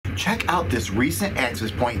check out this recent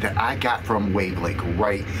access point that I got from WAVLINK,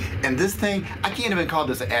 right? And this thing, I can't even call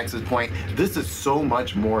this an access point. This is so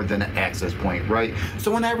much more than an access point, right?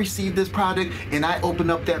 So when I received this product and I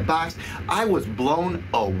opened up that box, I was blown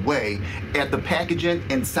away at the packaging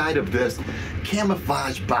inside of this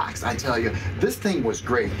camouflage box. I tell you, this thing was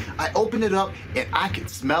great. I opened it up and I could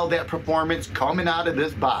smell that performance coming out of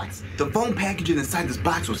this box. The foam packaging inside this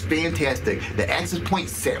box was fantastic. The access point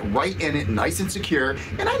sat right in it, nice and secure,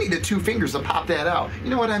 and I needed 2 fingers to pop that out. You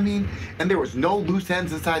know what I mean? And there was no loose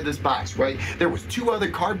ends inside this box, right? There was 2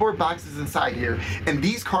 other cardboard boxes inside here, and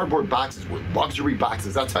these cardboard boxes were luxury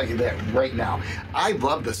boxes. I'll tell you that right now. I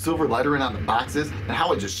love the silver lettering on the boxes and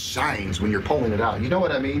how it just shines when you're pulling it out. You know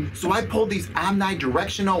what I mean? So I pulled these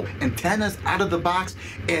omnidirectional antennas out of the box,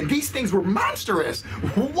 and these things were monstrous.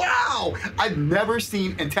 Wow! I've never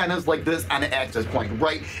seen antennas like this on an access point,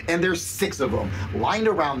 right? And there's 6 of them lined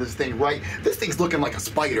around this thing, right? This thing's looking like a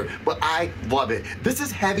spider, but I love it. This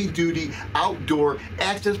is heavy duty outdoor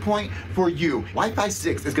access point for you. Wi-Fi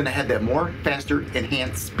 6 is gonna have that more faster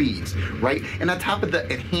enhanced speeds, right? And on top of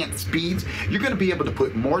the enhanced speeds, you're gonna be able to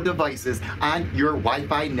put more devices on your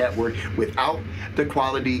Wi-Fi network without the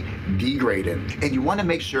quality degrading. And you wanna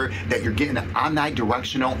make sure that you're getting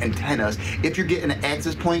omnidirectional antennas if you're getting an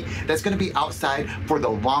access point that's gonna be outside for the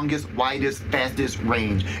longest, widest, fastest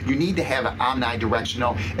range. You need to have an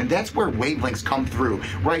omnidirectional, and that's where WAVLINKs come through,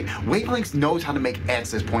 right? WAVLINKs knows how to make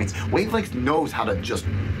access points. WAVLINKs knows how to just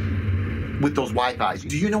with those Wi-Fis.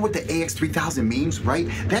 Do you know what the AX3000 means, right?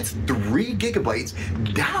 That's 3 gigabytes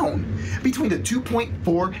down between the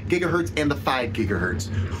 2.4 gigahertz and the 5 gigahertz.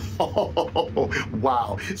 Oh,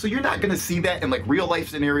 wow. So you're not gonna see that in like real life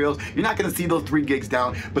scenarios. You're not gonna see those 3 gigs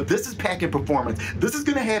down, but this is packing performance. This is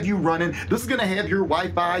gonna have you running. This is gonna have your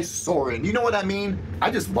Wi-Fi soaring. You know what I mean?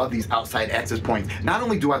 I just love these outside access points. Not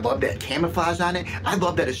only do I love that camouflage on it, I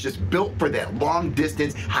love that it's just built for that long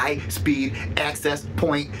distance, high speed access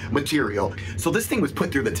point material. So this thing was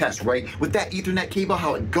put through the test, right? With that Ethernet cable,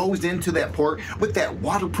 how it goes into that port, with that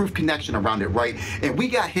waterproof connection around it, right? And we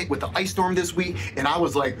got hit with the ice storm this week, and I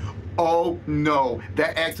was like, oh no,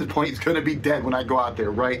 that access point is gonna be dead when I go out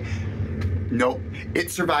there, right? Nope,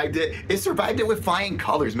 it survived it. It survived it with flying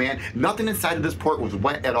colors, man. Nothing inside of this port was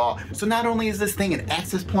wet at all. So not only is this thing an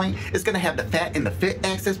access point, it's gonna have the fat and the fit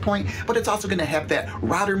access point, but it's also gonna have that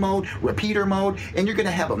router mode, repeater mode, and you're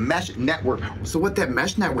gonna have a mesh network. So what that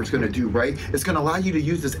mesh network's gonna do, right, it's gonna allow you to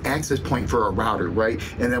use this access point for a router, right?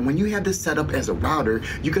 And then when you have this set up as a router,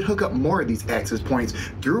 you could hook up more of these access points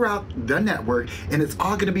throughout the network, and it's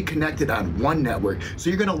all gonna be connected on one network. So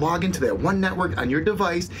you're gonna log into that one network on your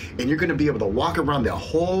device, and you're gonna be able to walk around the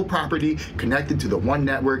whole property connected to the one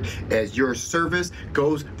network as your service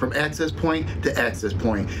goes from access point to access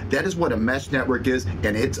point. That is what a mesh network is,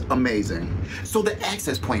 and it's amazing. So the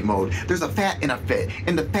access point mode, there's a fat and a fit,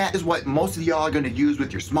 and the fat is what most of y'all are gonna use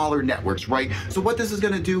with your smaller networks, right? So what this is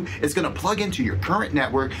gonna do, is gonna plug into your current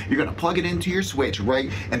network, you're gonna plug it into your switch, right?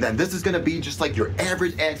 And then this is gonna be just like your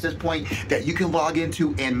average access point that you can log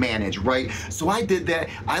into and manage, right? So I did that,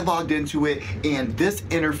 I logged into it, and this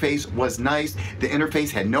interface was nice. The interface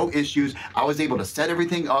had no issues. I was able to set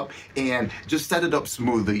everything up and just set it up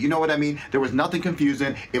smoothly. You know what I mean? There was nothing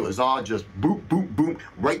confusing. It was all just boop, boop, boop,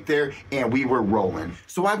 right there, and we were rolling.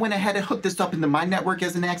 So I went ahead and hooked this up into my network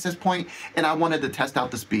as an access point, and I wanted to test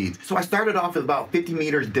out the speeds. So I started off at about 50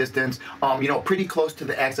 meters distance, you know, pretty close to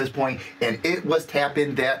the access point, and it was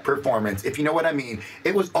tapping that performance, if you know what I mean.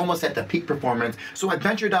 It was almost at the peak performance. So I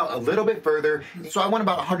ventured out a little bit further. So I went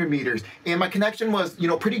about 100 meters, and my connection was, you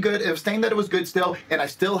know, pretty good. It was saying that it was good still, and I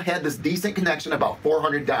still had this decent connection about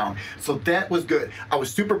 400 down. So that was good. I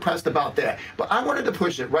was super pressed about that, but I wanted to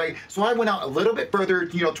push it, right? So I went out a little bit further,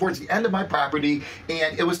 you know, towards the end of my property,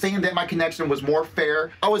 and it was saying that my connection was more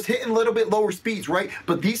fair. I was hitting a little bit lower speeds, right?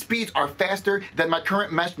 But these speeds are faster than my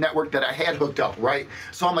current mesh network that I had hooked up, right?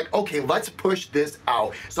 So I'm like, okay, let's push this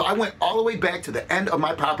out. So I went all the way back to the end of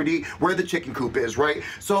my property where the chicken coop is, right?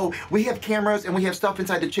 So we have cameras and we have stuff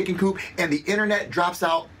inside the chicken coop, and the internet drops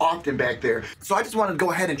out often back there. So I just wanted to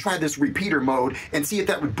go ahead and try this repeater mode and see if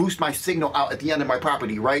that would boost my signal out at the end of my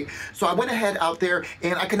property, right? So I went ahead out there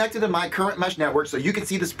and I connected to my current mesh network so you can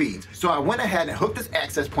see the speeds. So I went ahead and hooked this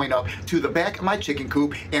access point up to the back of my chicken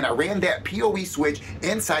coop, and I ran that POE switch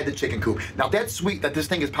inside the chicken coop. Now that's sweet that this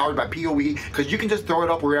thing is powered by POE, because you can just throw it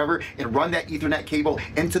up wherever and run that Ethernet cable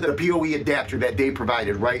into the POE adapter that they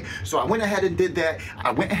provided, right? So I went ahead and did that.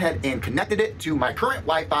 I went ahead and connected it to my current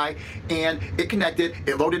Wi-Fi, and it connected,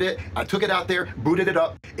 it loaded it, I took it out there, booted it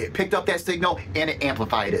up, it picked up that signal, and it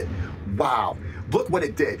amplified it. Wow. look what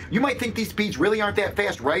it did. You might think these speeds really aren't that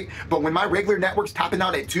fast, right? But when my regular network's topping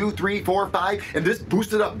out at 2, 3, 4, 5, and this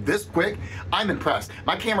boosted up this quick, I'm impressed.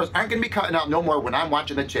 My cameras aren't gonna be cutting out no more when I'm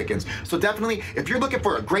watching the chickens. So definitely, if you're looking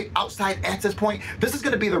for a great outside access point, this is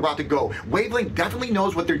gonna be the route to go. WAVLINK definitely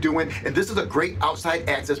knows what they're doing, and this is a great outside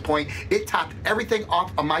access point. It topped everything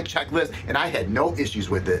off of my checklist, and I had no issues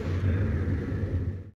with it.